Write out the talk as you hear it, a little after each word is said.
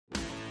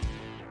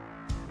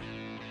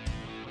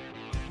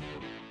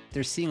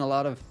they're seeing a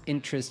lot of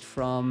interest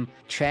from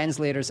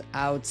translators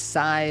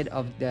outside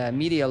of the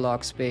media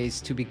log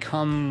space to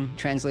become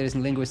translators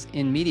and linguists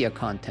in media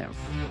content.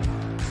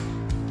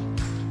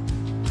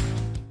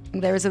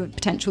 There is a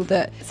potential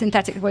that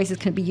synthetic voices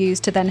can be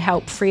used to then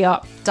help free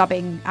up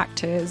dubbing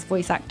actors,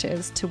 voice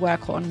actors, to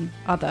work on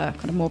other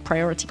kind of more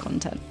priority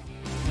content.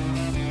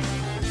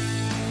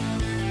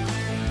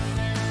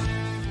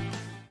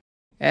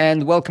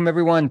 And welcome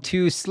everyone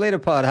to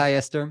Slaterpod. Hi,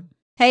 Esther.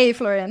 Hey,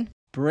 Florian.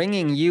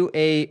 Bringing you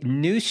a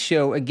news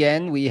show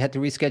again. We had to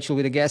reschedule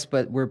with a guest,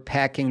 but we're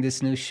packing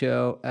this news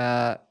show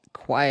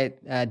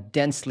quite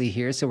densely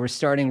here. So we're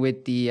starting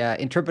with the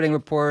interpreting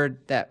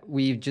report that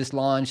we've just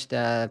launched.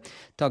 Talk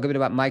a bit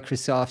about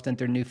Microsoft and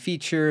their new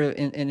feature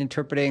in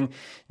interpreting.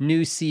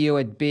 New CEO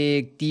at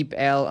Big,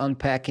 DeepL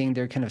unpacking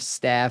their kind of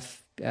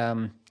staff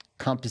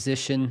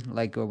composition,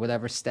 like or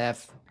whatever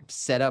staff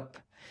setup.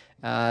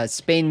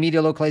 Spain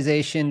media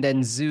localization,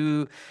 then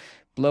Zoo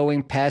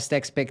blowing past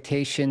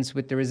expectations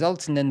with the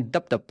results, and then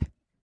Dub.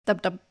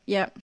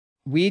 Yeah.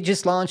 We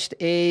just launched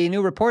a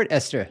new report,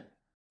 Esther.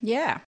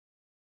 Yeah.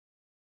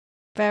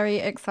 Very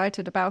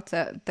excited about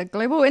it. The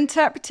global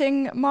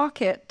interpreting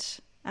market,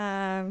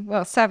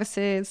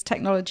 services,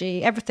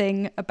 technology,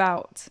 everything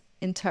about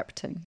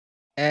interpreting.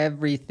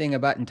 Everything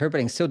about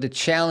interpreting. So the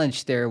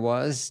challenge there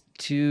was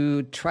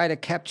to try to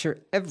capture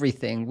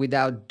everything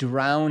without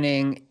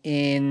drowning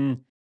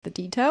in the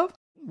detail?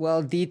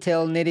 Well,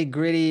 detail,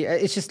 nitty-gritty.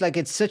 It's just like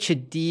it's such a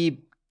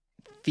deep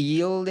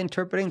field,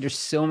 interpreting. There's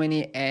so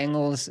many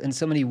angles and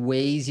so many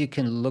ways you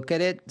can look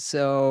at it.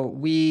 So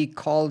we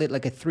called it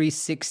like a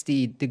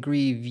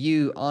 360-degree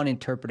view on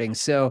interpreting.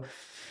 So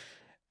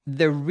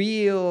the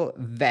real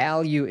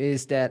value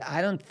is that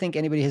I don't think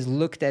anybody has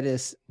looked at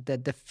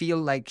the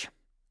field like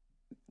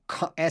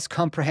as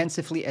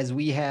comprehensively as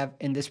we have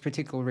in this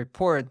particular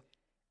report.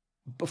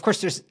 Of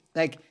course, there's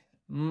like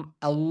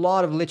a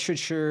lot of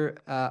literature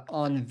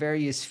on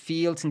various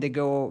fields, and they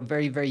go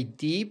very, very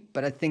deep.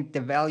 But I think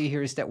the value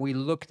here is that we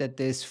looked at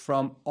this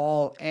from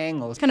all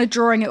angles. Kind of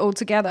drawing it all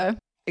together.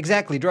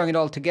 Exactly, drawing it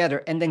all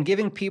together, and then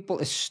giving people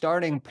a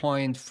starting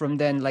point from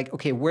then, like,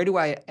 okay, where do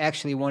I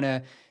actually want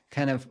to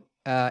kind of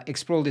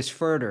explore this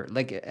further?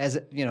 Like, as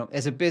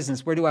a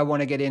business, where do I want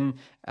to get in?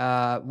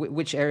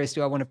 Which areas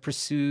do I want to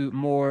pursue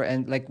more?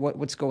 And like,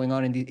 what's going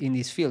on in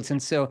these fields?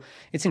 And so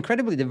it's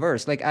incredibly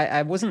diverse. Like,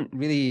 I wasn't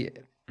really...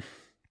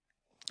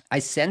 I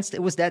sensed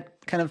it was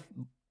that kind of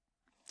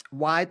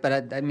wide,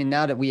 but I mean,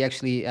 now that we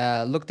actually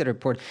looked at the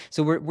report,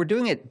 so we're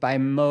doing it by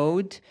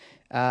mode,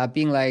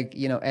 being like,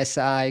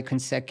 SI,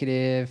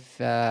 consecutive,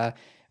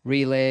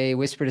 relay,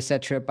 whispered,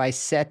 etc., by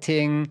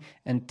setting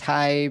and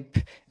type,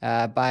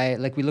 by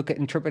like we look at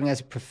interpreting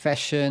as a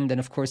profession, then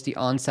of course the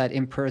on-site,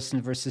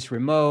 in-person versus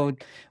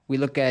remote. We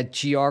look at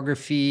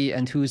geography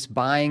and who's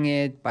buying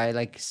it by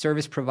like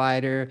service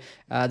provider.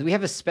 We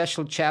have a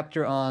special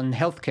chapter on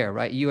healthcare,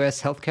 right?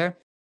 U.S. healthcare.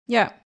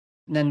 Yeah.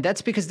 And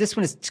that's because this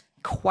one is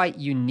quite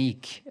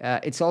unique.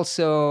 It's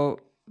also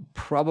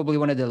probably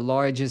one of the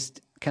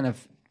largest kind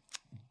of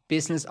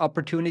business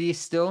opportunities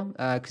still,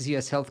 because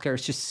U.S. healthcare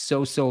is just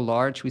so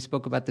large. We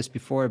spoke about this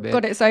before a bit.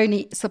 Got its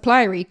own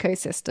supplier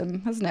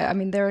ecosystem, hasn't it? I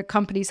mean, there are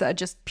companies that are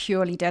just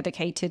purely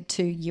dedicated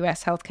to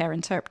U.S. healthcare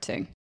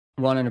interpreting.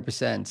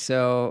 100%.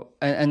 So,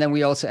 and then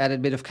we also added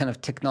a bit of kind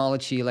of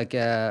technology, like,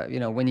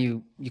 when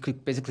you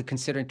could basically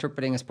consider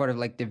interpreting as part of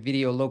like the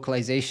video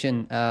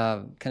localization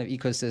kind of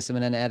ecosystem,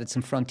 and then added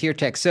some frontier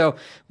tech. So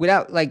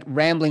without like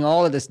rambling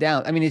all of this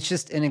down, I mean, it's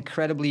just an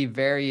incredibly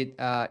varied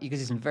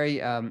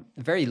ecosystem,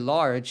 very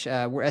large.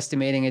 We're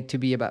estimating it to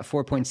be about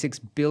 $4.6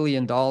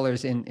 billion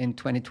in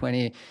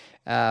 2020.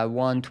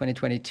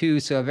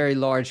 2022, so a very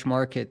large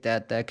market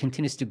that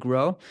continues to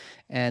grow,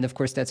 and of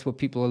course that's what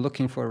people are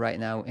looking for right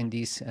now in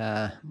these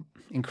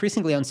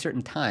increasingly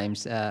uncertain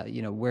times.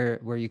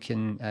 Where you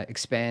can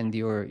expand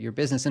your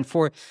business, and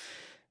for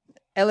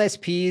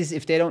LSPs,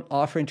 if they don't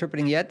offer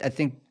interpreting yet, I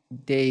think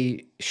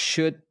they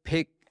should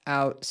pick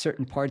out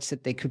certain parts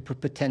that they could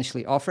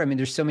potentially offer. I mean,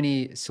 there's so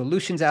many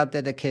solutions out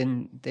there that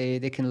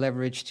they can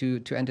leverage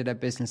to enter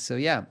that business. So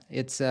yeah,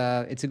 it's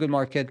a good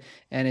market,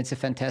 and it's a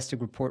fantastic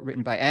report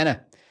written by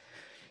Anna.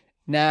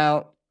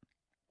 Now,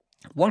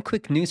 one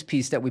quick news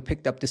piece that we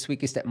picked up this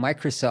week is that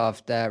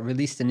Microsoft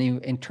released a new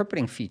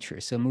interpreting feature.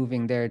 So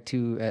moving there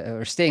to,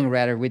 or staying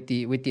rather with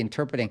the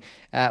interpreting.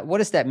 What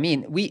does that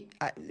mean?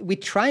 We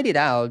tried it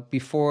out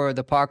before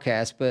the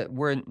podcast, but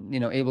weren't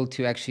able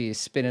to actually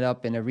spin it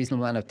up in a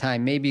reasonable amount of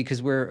time. Maybe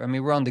because we're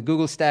on the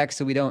Google stack,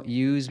 so we don't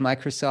use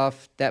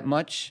Microsoft that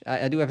much.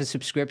 I do have a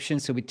subscription,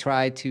 so we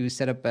tried to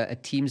set up a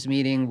Teams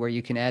meeting where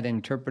you can add an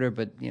interpreter,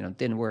 but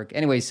didn't work.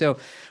 Anyway, so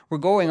we're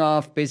going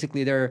off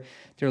basically their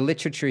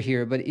literature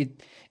here, but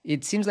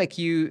it seems like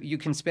you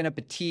can spin up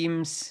a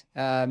Teams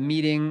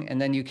meeting, and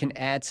then you can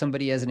add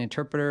somebody as an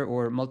interpreter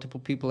or multiple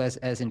people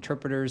as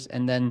interpreters,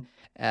 and then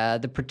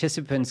the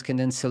participants can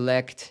then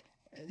select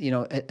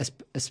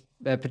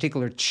a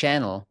particular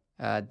channel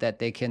that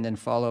they can then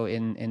follow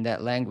in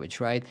that language,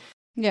 right?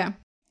 Yeah.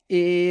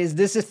 Is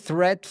this a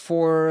threat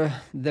for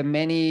the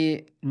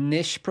many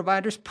niche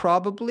providers?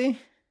 Probably.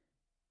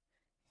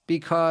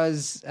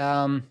 because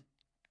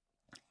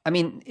I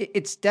mean,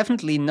 it's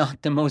definitely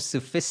not the most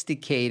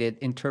sophisticated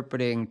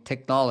interpreting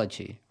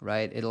technology,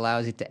 right? It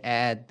allows you to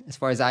add, as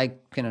far as I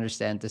can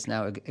understand this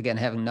now, again,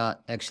 having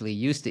not actually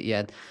used it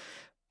yet,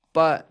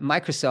 but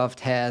Microsoft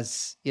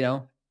has,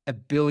 1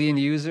 billion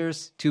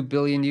users, 2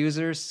 billion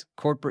users,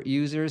 corporate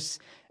users.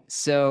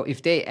 So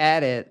if they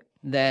add it,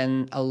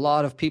 then a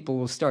lot of people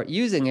will start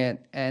using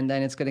it, and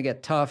then it's going to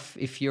get tough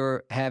if you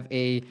have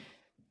a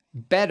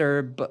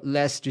better but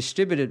less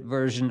distributed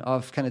version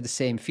of kind of the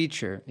same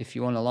feature if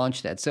you want to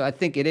launch that. So I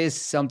think it is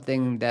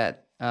something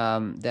that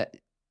that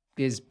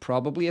is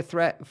probably a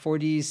threat for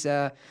these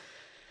kind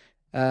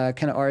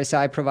of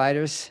RSI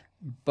providers,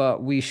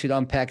 but we should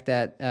unpack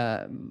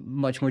that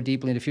much more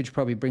deeply in the future.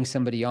 Probably bring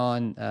somebody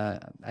on.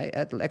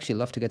 I'd actually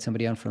love to get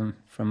somebody on from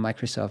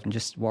Microsoft and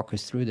just walk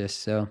us through this.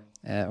 So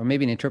or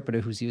maybe an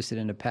interpreter who's used it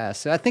in the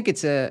past. So I think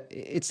it's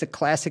a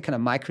classic kind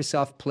of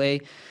Microsoft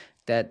play,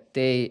 that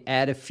they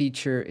add a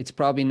feature. It's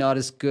probably not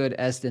as good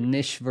as the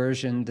niche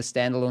version, the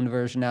standalone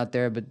version out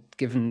there, but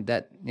given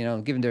that,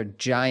 given their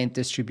giant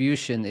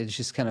distribution, it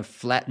just kind of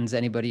flattens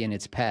anybody in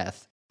its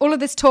path. All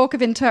of this talk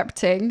of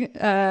interpreting,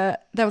 there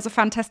was a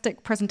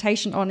fantastic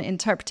presentation on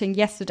interpreting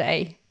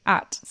yesterday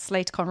at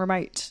SlaterCon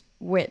Remote,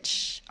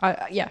 which,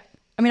 I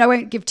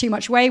won't give too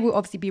much away. We'll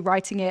obviously be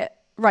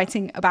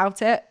writing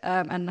about it,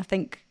 and I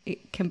think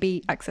it can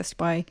be accessed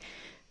by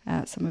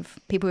some of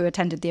people who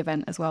attended the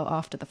event as well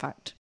after the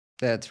fact.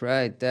 That's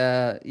right.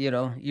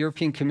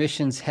 European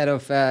Commission's head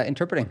of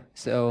interpreting.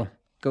 So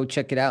go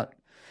check it out.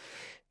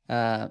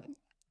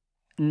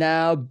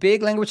 Now,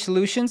 Big Language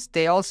Solutions,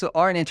 they also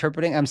are in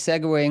interpreting. I'm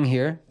segueing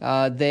here.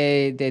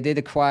 They did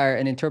acquire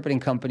an interpreting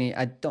company.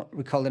 I don't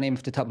recall the name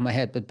off the top of my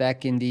head, but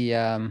back in the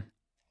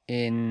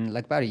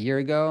like about a year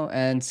ago.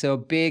 And so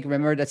Big,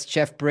 remember, that's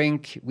Jeff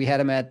Brink. We had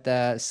him at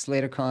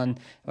SlaterCon,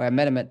 or I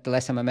met him the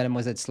last time I met him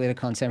was at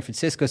SlaterCon San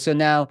Francisco. So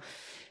now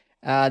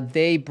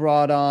they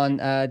brought on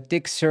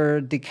Dixer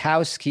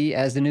Dikowski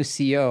as the new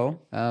CEO,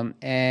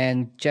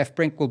 and Jeff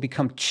Brink will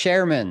become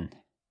chairman.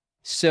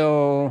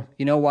 So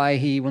you know why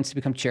he wants to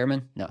become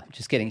chairman? No, I'm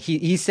just kidding.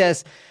 He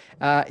says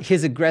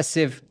his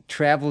aggressive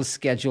travel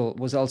schedule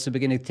was also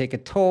beginning to take a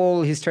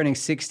toll. He's turning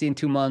 60 in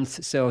 2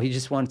 months, so he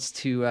just wants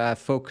to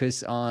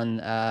focus on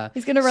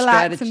he's going to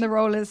relax in the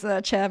role as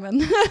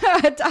chairman.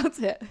 I doubt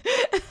it.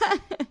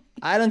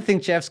 I don't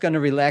think Jeff's going to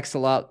relax a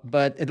lot,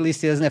 but at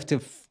least he doesn't have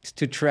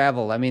to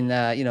travel. I mean,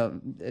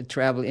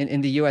 travel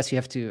in the US, you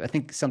have to. I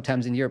think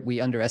sometimes in Europe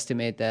we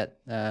underestimate that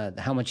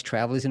how much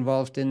travel is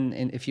involved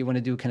in if you want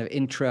to do kind of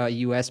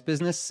intra-US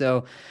business.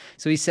 So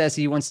he says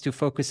he wants to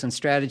focus on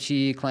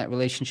strategy, client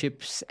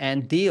relationships,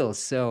 and deals.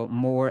 So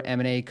more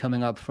M&A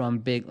coming up from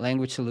Big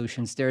Language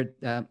Solutions.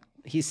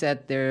 He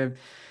said they're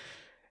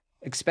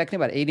expecting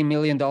about $80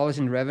 million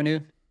in revenue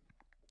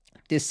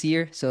this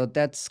year, so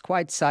that's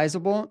quite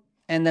sizable.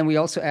 And then we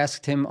also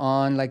asked him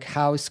on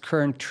how's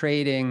current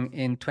trading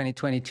in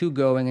 2022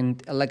 going,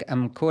 and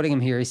I'm quoting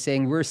him here. He's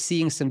saying we're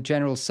seeing some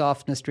general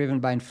softness driven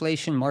by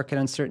inflation, market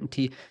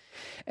uncertainty,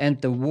 and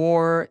the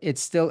war.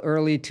 It's still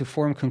early to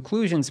form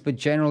conclusions, but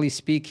generally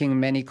speaking,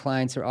 many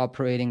clients are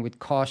operating with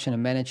caution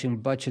and managing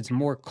budgets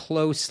more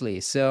closely.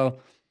 So,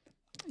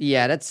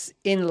 yeah, that's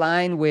in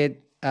line with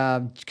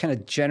kind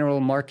of general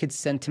market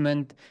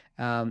sentiment.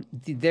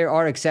 There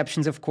are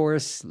exceptions, of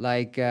course,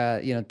 like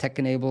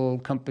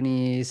tech-enabled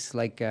companies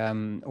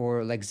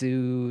or like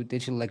Zoo,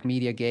 digital like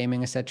media,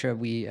 gaming, etc.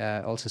 We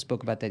also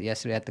spoke about that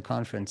yesterday at the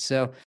conference.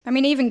 So, I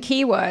mean, even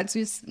keywords.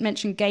 We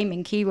mentioned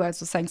gaming.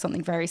 Keywords were saying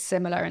something very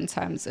similar in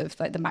terms of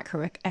the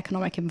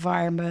macroeconomic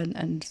environment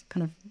and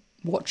kind of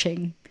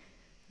watching,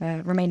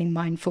 remaining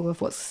mindful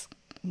of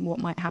what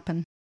might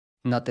happen.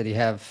 Not that you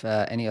have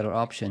any other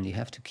option. You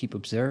have to keep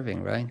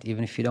observing, right?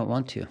 Even if you don't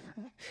want to.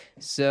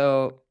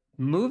 So,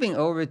 moving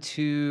over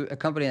to a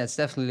company that's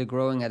definitely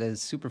growing at a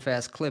super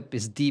fast clip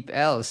is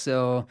DeepL.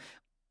 So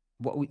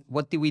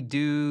what did we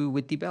do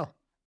with DeepL?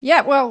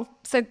 Yeah, well,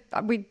 so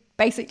we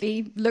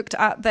basically looked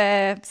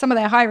at some of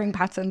their hiring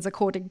patterns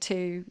according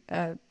to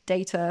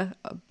data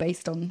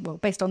based on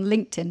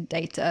LinkedIn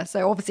data.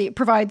 So obviously it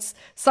provides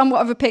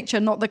somewhat of a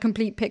picture, not the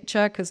complete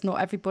picture, because not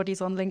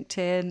everybody's on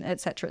LinkedIn, et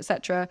cetera, et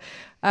cetera.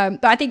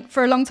 But I think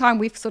for a long time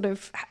we've sort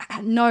of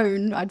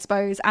known, I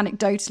suppose,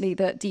 anecdotally,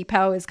 that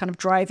DeepL is kind of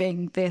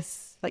driving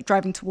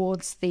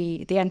towards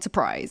the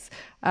enterprise.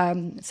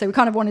 So we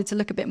kind of wanted to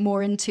look a bit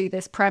more into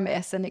this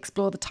premise and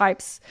explore the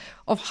types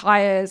of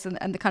hires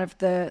and the kind of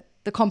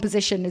the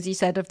composition, as you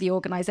said, of the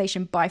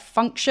organization by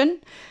function.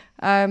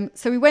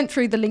 So we went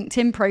through the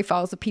LinkedIn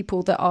profiles of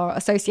people that are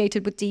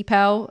associated with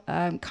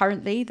DeepL.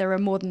 Currently, there are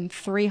more than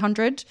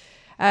 300.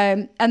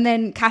 And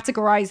then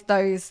categorized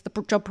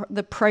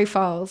the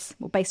profiles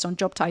based on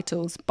job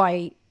titles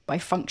by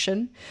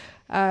function.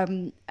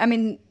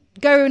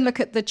 Go and look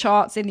at the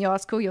charts in the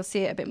article, you'll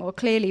see it a bit more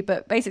clearly,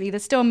 but basically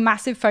there's still a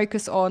massive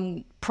focus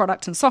on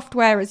product and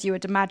software, as you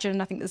would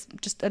imagine. I think there's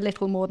just a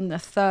little more than a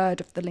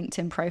third of the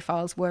LinkedIn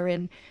profiles were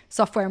in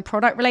software and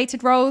product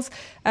related roles.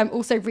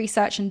 Also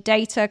research and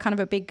data, kind of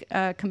a big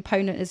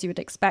component, as you would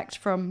expect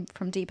from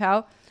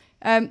DeepL.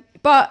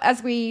 But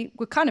as we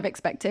were kind of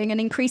expecting, an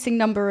increasing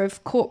number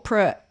of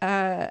corporate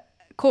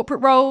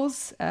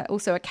roles,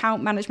 also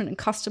account management and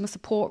customer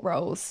support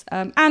roles,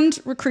 and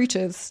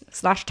recruiters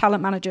 /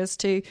 talent managers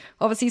to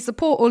obviously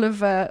support all of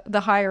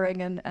the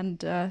hiring and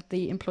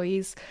the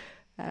employees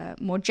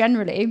more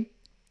generally.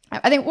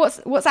 I think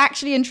what's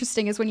actually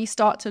interesting is when you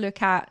start to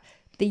look at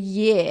the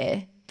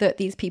year that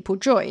these people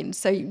joined.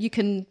 So you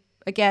can,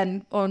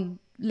 again, on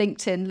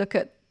LinkedIn, look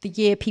at the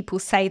year people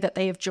say that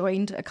they have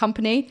joined a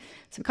company.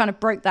 So we kind of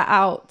broke that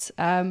out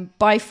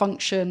by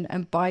function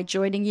and by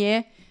joining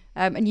year.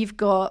 And you've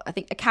got, I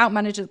think, account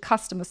manager,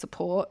 customer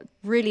support,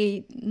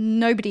 really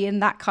nobody in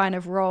that kind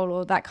of role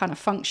or that kind of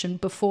function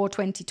before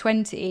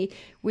 2020,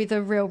 with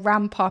a real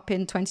ramp up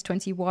in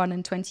 2021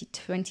 and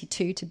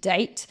 2022 to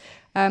date.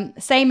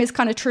 Same is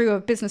kind of true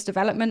of business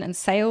development and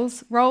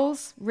sales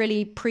roles.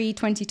 Really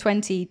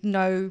pre-2020,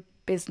 no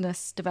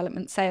business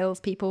development sales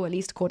people, at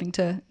least according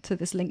to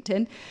this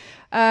LinkedIn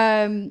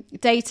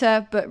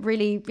data. But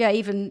really, yeah,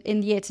 even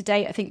in year to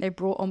date, I think they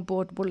brought on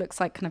board what looks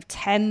like kind of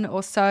 10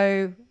 or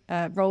so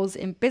roles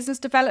in business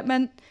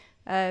development,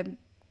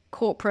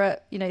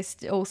 corporate,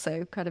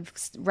 also kind of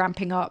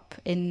ramping up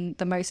in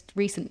the most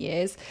recent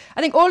years.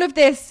 I think all of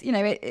this,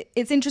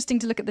 it's interesting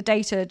to look at the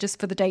data just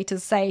for the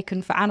data's sake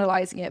and for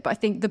analyzing it. But I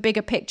think the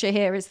bigger picture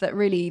here is that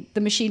really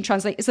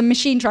it's a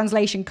machine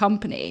translation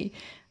company,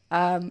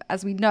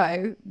 as we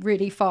know,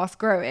 really fast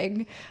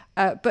growing.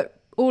 But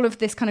all of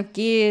this kind of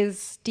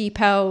gears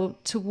DeepL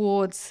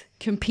towards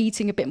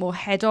competing a bit more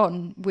head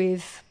on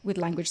with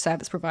language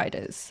service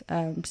providers,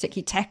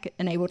 particularly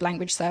tech-enabled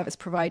language service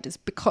providers,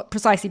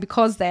 precisely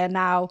because they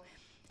now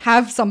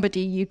have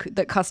somebody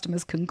that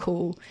customers can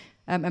call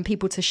and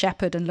people to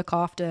shepherd and look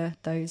after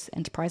those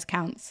enterprise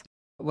accounts.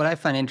 What I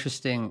find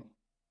interesting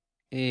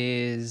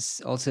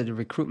is also the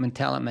recruitment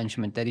talent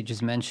management that you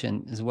just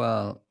mentioned as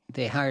well.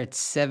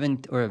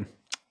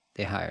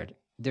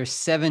 There's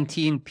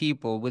 17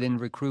 people within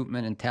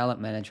recruitment and talent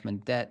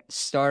management that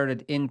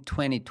started in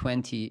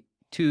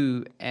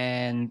 2022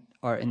 and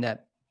are in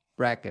that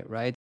bracket,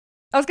 right?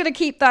 I was going to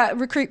keep that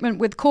recruitment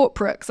with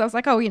corporate because I was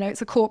like,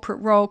 it's a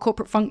corporate role,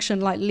 corporate function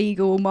like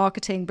legal,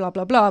 marketing, blah,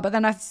 blah, blah. But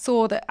then I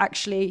saw that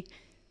actually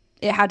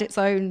it had its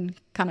own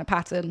kind of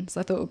pattern.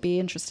 So I thought it would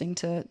be interesting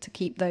to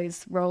keep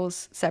those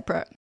roles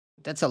separate.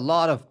 That's a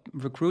lot of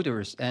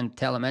recruiters and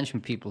talent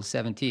management people,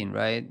 17,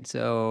 right?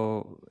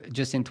 So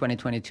just in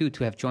 2022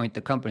 to have joined the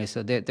company.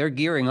 So they're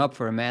gearing up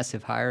for a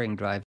massive hiring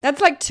drive.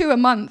 That's like 2 a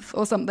month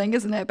or something,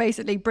 isn't it?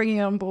 Basically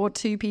bringing on board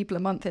 2 people a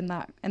month in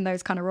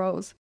those kind of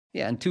roles.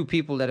 Yeah, and 2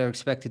 people that are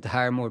expected to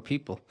hire more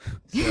people.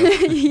 So,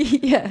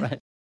 yeah. Right.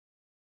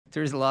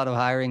 There's a lot of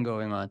hiring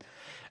going on.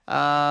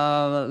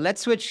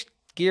 Let's switch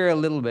gear a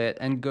little bit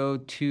and go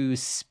to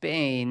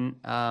Spain.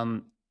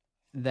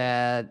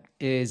 That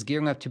is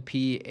gearing up to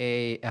be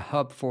a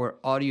hub for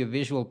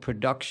audiovisual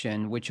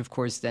production, which of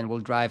course then will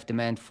drive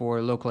demand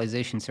for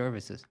localization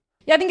services.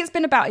 Yeah, I think it's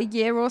been about a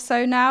year or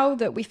so now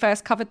that we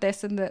first covered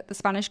this and that the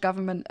Spanish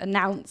government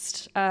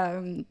announced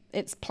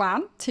its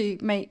plan to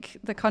make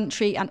the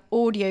country an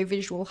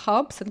audiovisual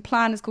hub. So the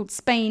plan is called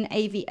Spain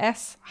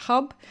AVS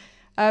Hub.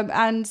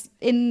 And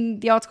in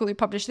the article we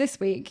published this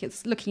week,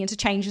 it's looking into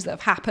changes that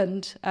have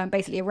happened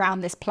basically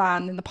around this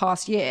plan in the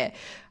past year.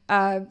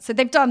 So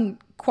they've done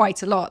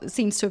quite a lot. It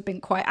seems to have been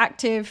quite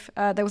active.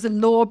 There was a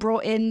law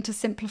brought in to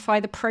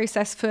simplify the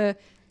process for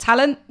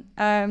talent,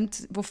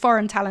 for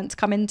foreign talent to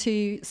come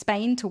into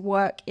Spain to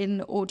work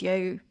in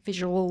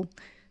audio-visual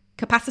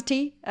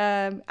capacity.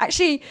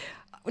 Actually,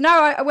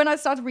 now when I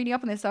started reading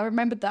up on this, I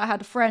remembered that I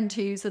had a friend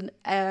who's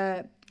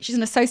she's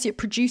an associate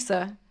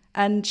producer,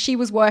 and she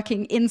was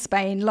working in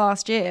Spain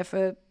last year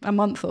for a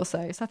month or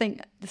so. So I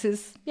think this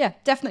is,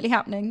 definitely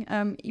happening,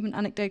 even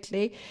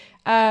anecdotally.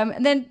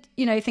 And then,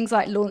 things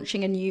like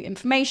launching a new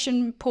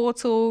information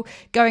portal,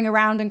 going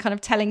around and kind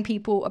of telling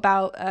people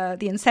about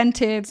the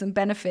incentives and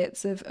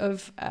benefits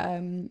of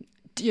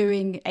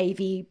doing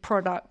AV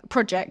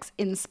projects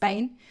in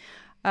Spain.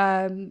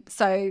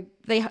 So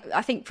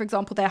I think, for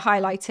example, they're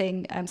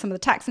highlighting some of the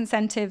tax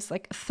incentives,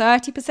 like a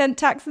 30%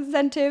 tax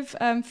incentive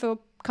for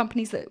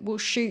companies that will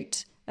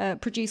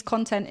produce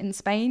content in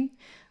Spain.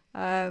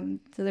 So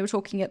they were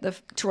talking at the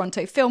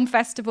Toronto Film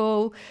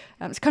Festival.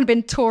 It's kind of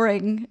been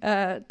touring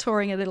a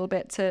little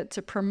bit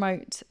to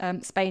promote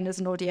Spain as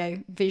an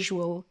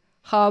audio-visual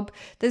hub.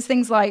 There's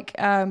things like,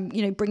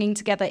 bringing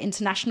together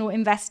international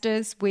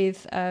investors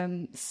with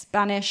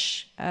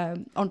Spanish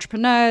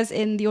entrepreneurs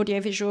in the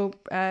audiovisual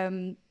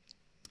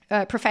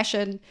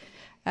profession.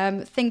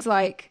 Things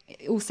like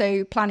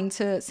also planning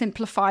to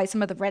simplify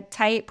some of the red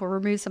tape or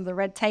remove some of the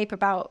red tape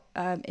about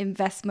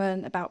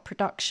investment, about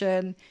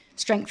production,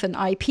 strengthen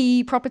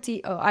IP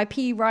property or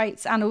IP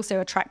rights, and also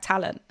attract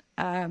talent.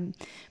 But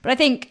I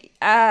think,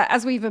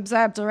 as we've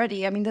observed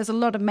already, there's a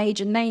lot of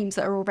major names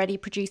that are already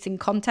producing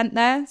content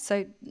there.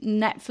 So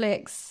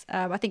Netflix,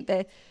 I think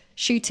they're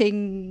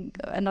shooting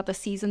another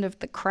season of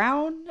The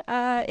Crown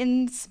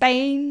in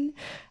Spain.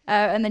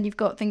 And then you've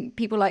got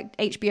people like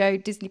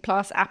HBO, Disney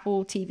Plus,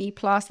 Apple TV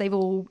Plus. They've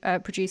all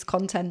produced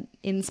content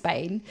in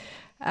Spain.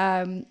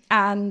 And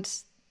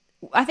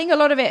I think a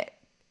lot of it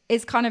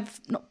is kind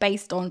of not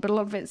based on, but a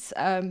lot of it's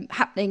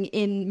happening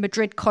in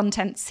Madrid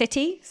Content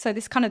City. So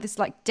this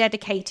like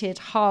dedicated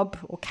hub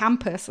or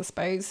campus, I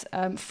suppose,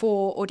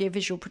 for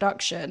audiovisual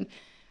production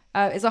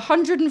is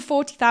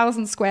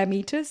 140,000 square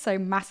meters, so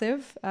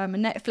massive. And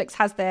Netflix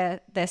has their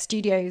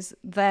studios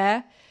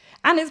there.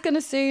 And it's going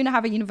to soon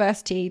have a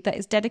university that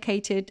is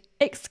dedicated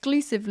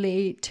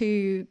exclusively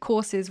to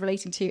courses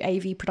relating to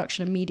AV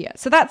production and media.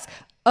 So that's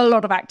a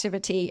lot of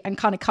activity and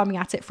kind of coming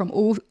at it from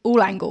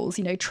all angles,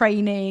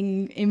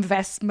 training,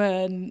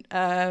 investment,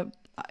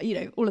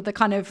 all of the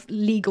kind of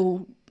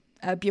legal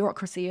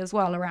bureaucracy as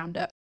well around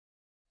it.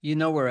 You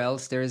know where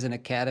else there is an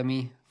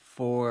academy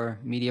for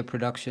media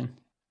production?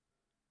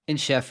 In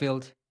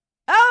Sheffield.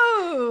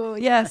 Oh,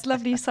 yes,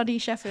 lovely sunny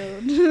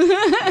Sheffield.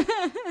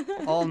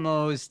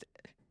 Almost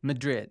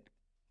Madrid.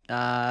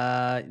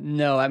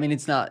 No, I mean,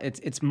 it's not.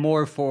 It's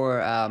more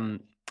for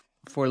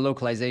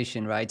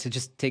localization, right? So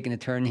just taking a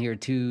turn here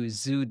to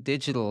Zoo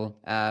Digital,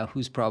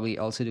 who's probably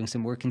also doing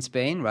some work in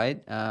Spain,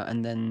 right?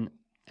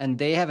 And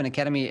they have an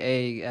academy,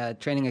 a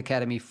training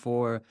academy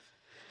for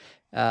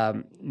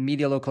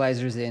media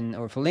localizers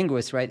or for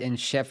linguists, right, in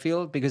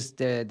Sheffield, because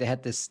they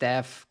had this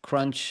staff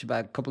crunch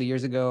about a couple of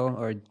years ago,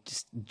 or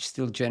just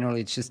still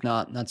generally, it's just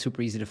not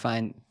super easy to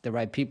find the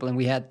right people. And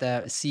we had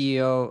the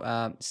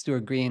CEO,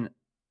 Stuart Green,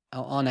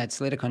 on at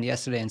Sliticon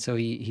yesterday, and so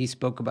he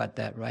spoke about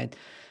that, right?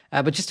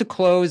 But just to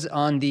close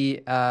on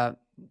the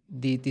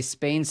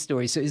Spain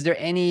story, so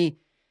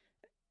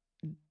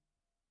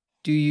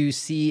do you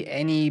see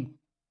any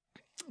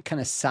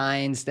kind of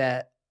signs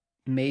that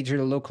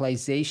major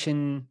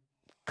localization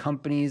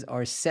companies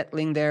are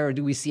settling there, or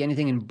do we see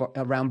anything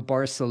around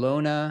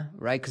Barcelona,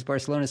 right? Because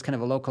Barcelona is kind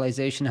of a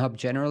localization hub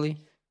generally.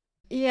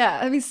 Yeah,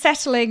 I mean,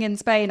 settling in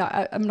Spain,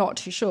 I'm not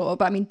too sure,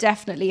 but I mean,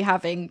 definitely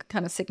having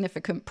kind of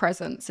significant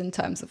presence in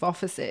terms of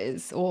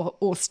offices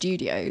or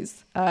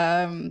studios.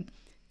 And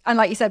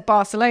like you said,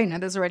 Barcelona,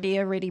 there's already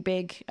a really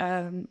big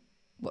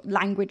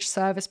language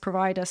service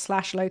provider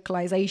 /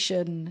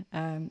 localization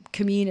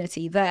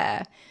community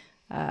there.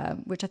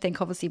 Which I think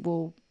obviously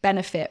will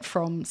benefit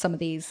from some of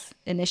these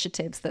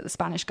initiatives that the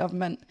Spanish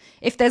government,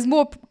 if there's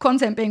more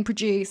content being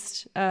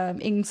produced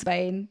in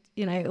Spain,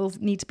 it'll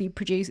need to be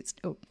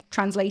produced or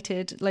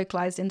translated,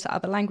 localized into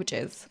other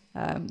languages,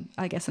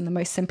 I guess in the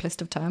most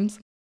simplest of terms.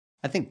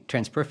 I think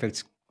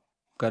TransPerfect's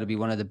got to be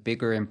one of the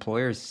bigger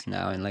employers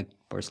now in like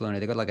Barcelona.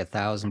 They got like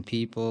 1,000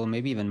 people,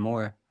 maybe even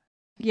more.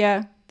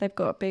 Yeah, they've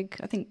got a big,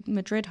 I think,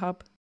 Madrid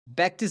hub.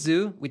 Back to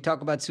Zoo. We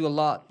talk about Zoo a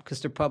lot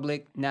because they're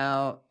public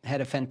now,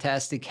 had a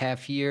fantastic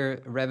half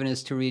year,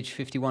 revenues to reach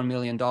 $51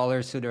 million.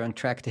 So they're on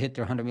track to hit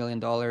their $100 million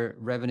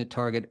revenue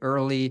target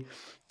early.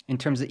 In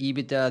terms of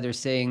EBITDA, they're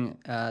saying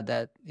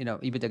that,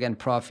 EBITDA, again,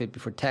 profit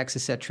before tax,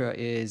 etc.,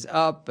 is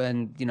up.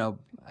 And,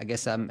 I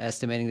guess I'm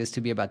estimating this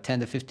to be about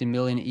 10 to 15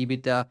 million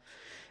EBITDA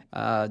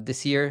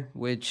this year,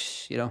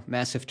 which,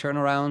 massive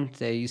turnaround.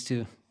 They used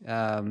to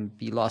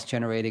be loss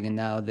generating, and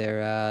now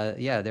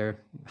they're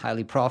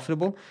highly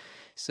profitable.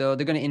 So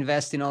they're going to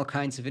invest in all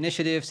kinds of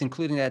initiatives,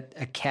 including that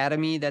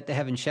academy that they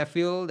have in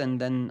Sheffield,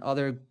 and then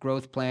other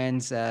growth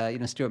plans.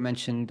 Stuart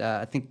mentioned,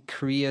 I think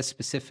Korea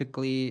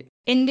specifically.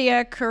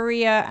 India,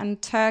 Korea,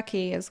 and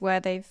Turkey is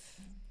where they've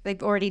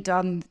already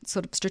done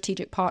sort of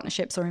strategic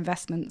partnerships or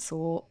investments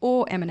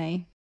or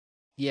M&A.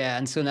 Yeah,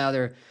 and so now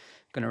they're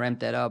going to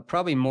ramp that up.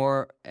 Probably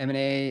more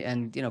M&A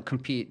and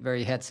compete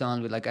very heads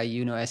on with like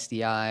Ayuno,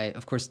 SDI.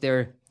 Of course,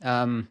 they're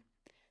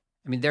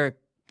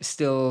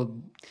still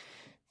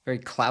very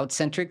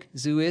cloud-centric,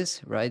 Zoo is,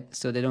 right?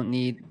 So they don't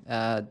need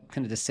kind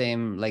of the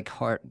same like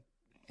hard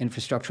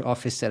infrastructure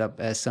office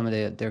setup as some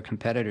of their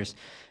competitors.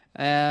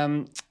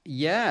 And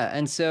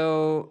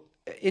so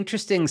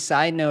interesting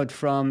side note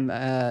from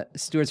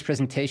Stuart's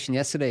presentation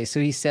yesterday. So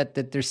he said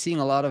that they're seeing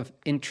a lot of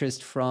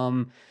interest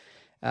from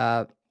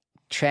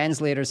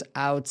translators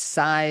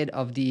outside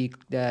of the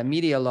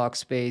media log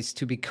space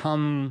to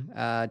become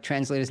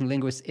translators and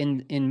linguists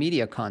in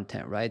media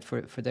content, right,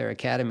 for their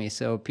academy.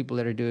 So people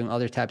that are doing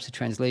other types of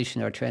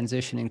translation are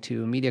transitioning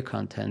to media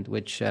content,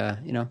 which,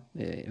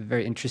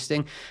 very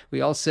interesting.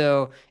 We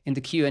also, in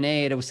the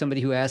Q&A, there was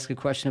somebody who asked a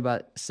question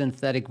about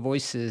synthetic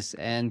voices.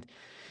 And,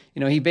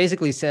 he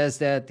basically says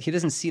that he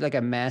doesn't see like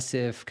a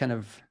massive kind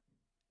of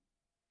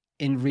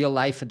in real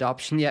life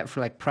adoption yet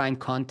for like prime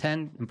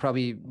content, and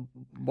probably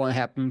won't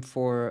happen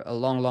for a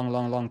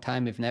long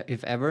time,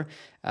 if ever.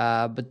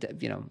 But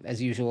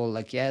as usual,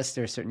 like, yes,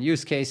 there are certain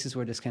use cases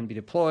where this can be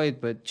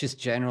deployed, but just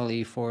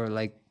generally for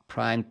like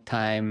prime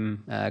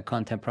time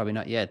content, probably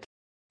not yet.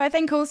 I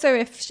think also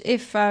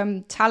if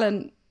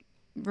talent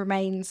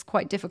remains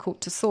quite difficult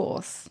to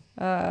source,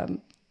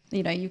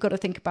 you've got to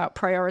think about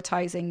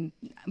prioritizing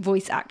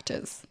voice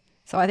actors.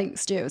 So I think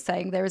Stuart was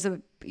saying there is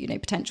a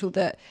potential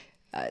that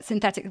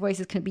synthetic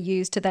voices can be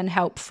used to then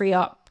help free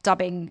up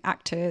dubbing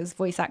actors,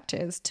 voice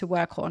actors to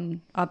work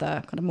on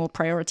other kind of more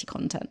priority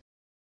content.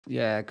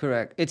 Yeah,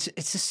 correct. It's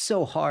just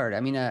so hard.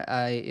 I mean,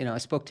 I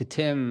spoke to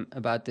Tim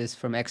about this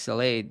from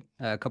XL8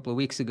 a couple of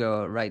weeks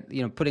ago, right?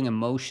 Putting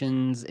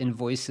emotions in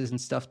voices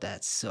and stuff,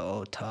 that's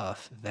so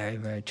tough. Very,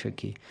 very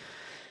tricky.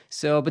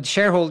 So, but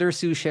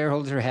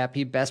shareholders are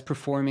happy. Best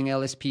performing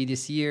LSP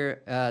this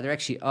year. They're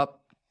actually up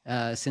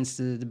since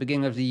the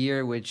beginning of the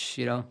year, which,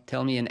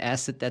 tell me an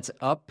asset that's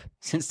up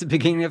since the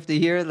beginning of the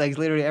year, like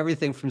literally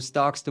everything from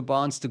stocks to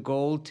bonds to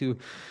gold to,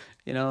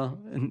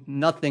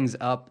 nothing's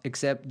up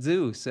except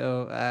Zoo.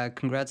 So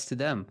congrats to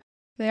them.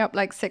 They're up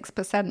like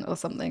 6% or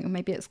something. Or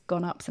maybe it's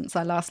gone up since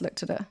I last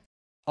looked at it.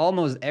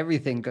 Almost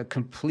everything got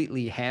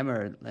completely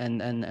hammered,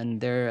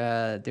 and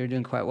they're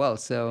doing quite well.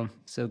 So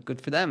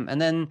good for them.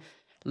 And then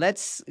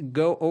let's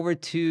go over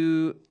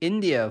to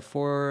India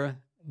for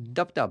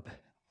DubDub.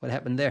 What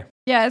happened there?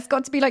 Yeah, it's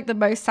got to be like the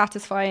most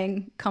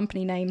satisfying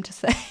company name to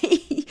say.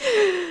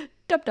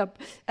 DubDub.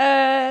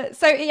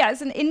 So yeah,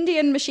 it's an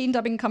Indian machine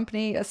dubbing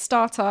company, a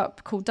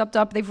startup called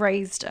DubDub. They've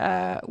raised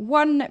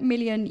 $1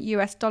 million.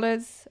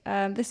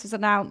 This was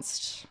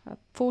announced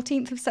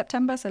 14th of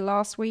September, so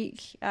last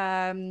week.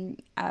 But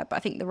I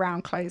think the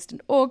round closed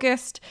in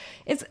August.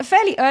 It's a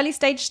fairly early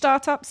stage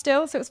startup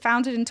still. So it was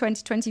founded in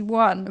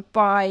 2021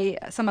 by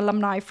some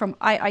alumni from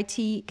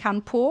IIT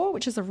Kanpur,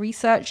 which is a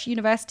research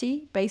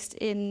university based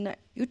in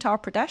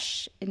Uttar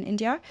Pradesh in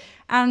India,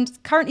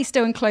 and currently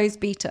still in closed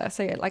beta.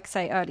 So like I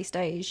say, early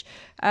stage.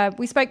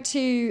 We spoke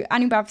to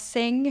Anubhav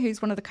Singh,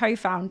 who's one of the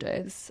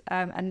co-founders,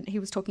 and he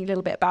was talking a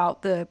little bit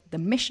about the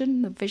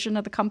mission, the vision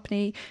of the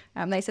company.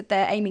 They said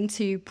they're aiming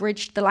to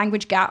bridge the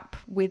language gap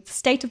with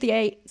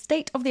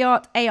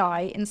state-of-the-art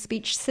AI in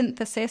speech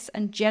synthesis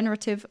and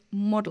generative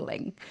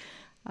modeling.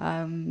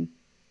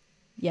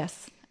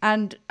 Yes.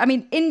 And I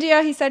mean,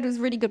 India, he said, was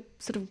really good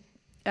sort of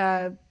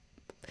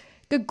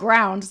good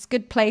ground. It's a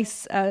good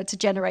place to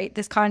generate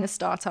this kind of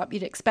startup.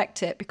 You'd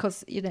expect it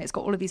because, it's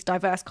got all of these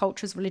diverse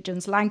cultures,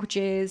 religions,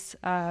 languages,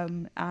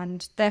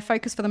 and their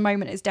focus for the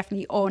moment is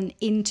definitely on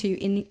into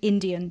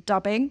Indian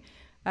dubbing.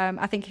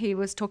 I think he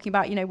was talking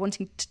about,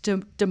 wanting to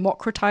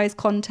democratize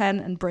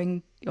content and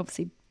bring,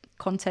 obviously,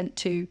 content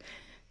to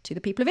the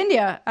people of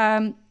India.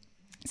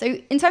 So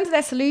in terms of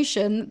their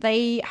solution,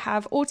 they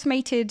have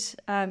automated,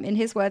 in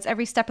his words,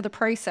 every step of the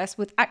process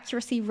with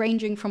accuracy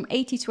ranging from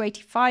 80 to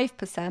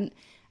 85%,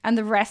 and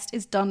the rest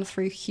is done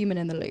through human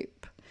in the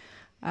loop.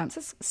 So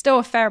it's still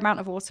a fair amount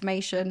of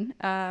automation,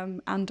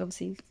 and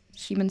obviously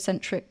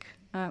human-centric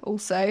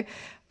also.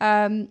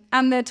 And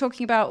they're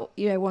talking about,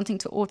 wanting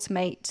to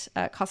automate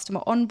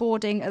customer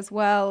onboarding as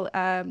well.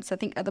 So I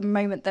think at the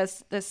moment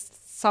there's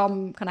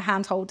some kind of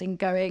hand-holding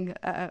going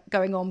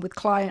on with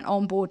client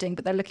onboarding,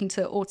 but they're looking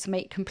to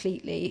automate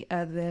completely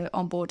the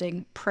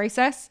onboarding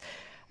process.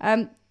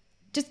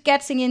 Just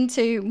getting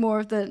into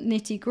more of the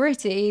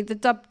nitty-gritty, the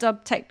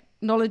DubDub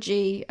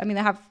technology, I mean,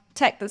 they have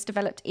tech that's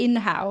developed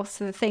in-house,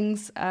 so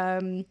things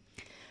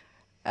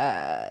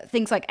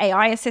like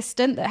AI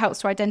assistant that helps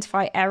to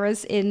identify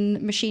errors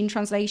in machine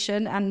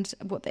translation, and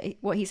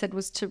what he said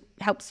was to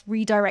helps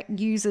redirect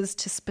users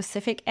to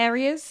specific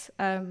areas,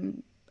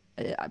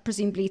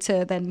 presumably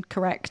to then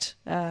correct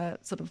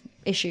sort of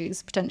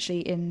issues potentially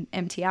in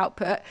MT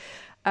output.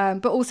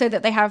 But also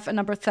that they have a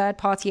number of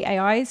third-party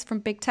AIs from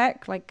big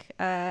tech like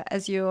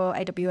Azure,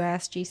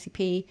 AWS,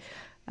 GCP.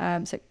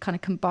 So it kind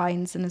of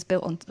combines and is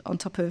built on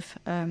top of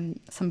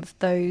some of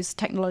those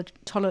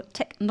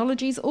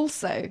technologies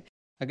also.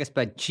 I guess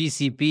by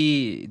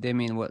GCP, they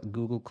mean what?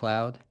 Google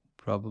Cloud?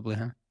 Probably,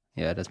 huh?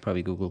 Yeah, that's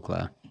probably Google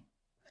Cloud.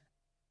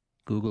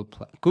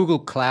 Google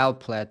Cloud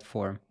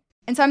Platform.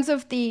 In terms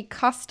of the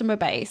customer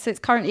base, it's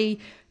currently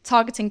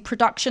targeting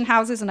production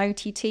houses and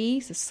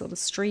OTTs, so sort of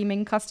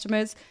streaming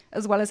customers,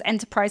 as well as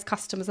enterprise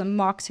customers and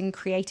marketing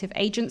creative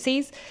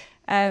agencies.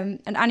 And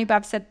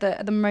Anubhav said that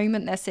at the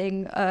moment they're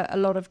seeing a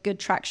lot of good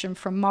traction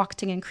from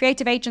marketing and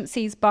creative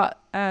agencies,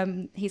 but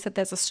he said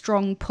there's a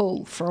strong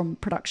pull from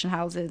production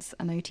houses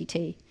and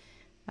OTT.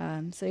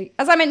 So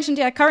as I mentioned,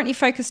 currently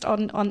focused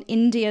on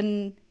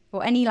Indian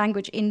or any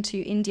language into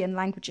Indian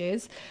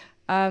languages,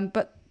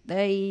 but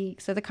they're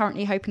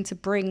currently hoping to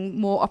bring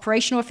more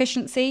operational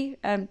efficiency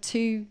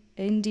to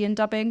Indian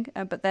dubbing,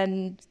 but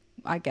then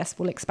I guess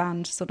we'll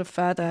expand sort of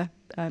further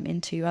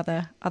into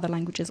other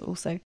languages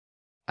also.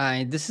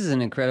 This is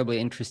an incredibly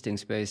interesting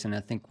space, and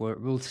I think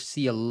we'll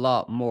see a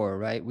lot more,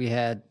 right? We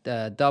had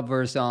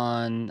Dubverse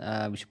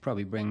on. We should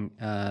probably bring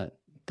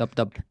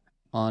DubDub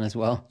on as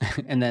well,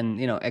 and then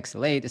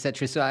XL8,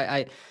 etc. So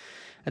I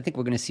think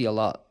we're going to see a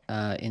lot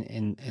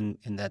in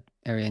that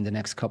area in the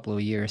next couple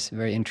of years.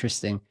 Very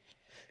interesting.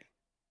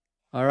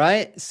 All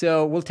right,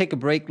 so we'll take a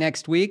break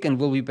next week, and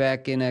we'll be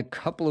back in a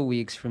couple of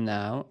weeks from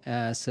now.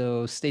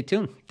 So stay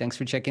tuned. Thanks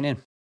for checking in.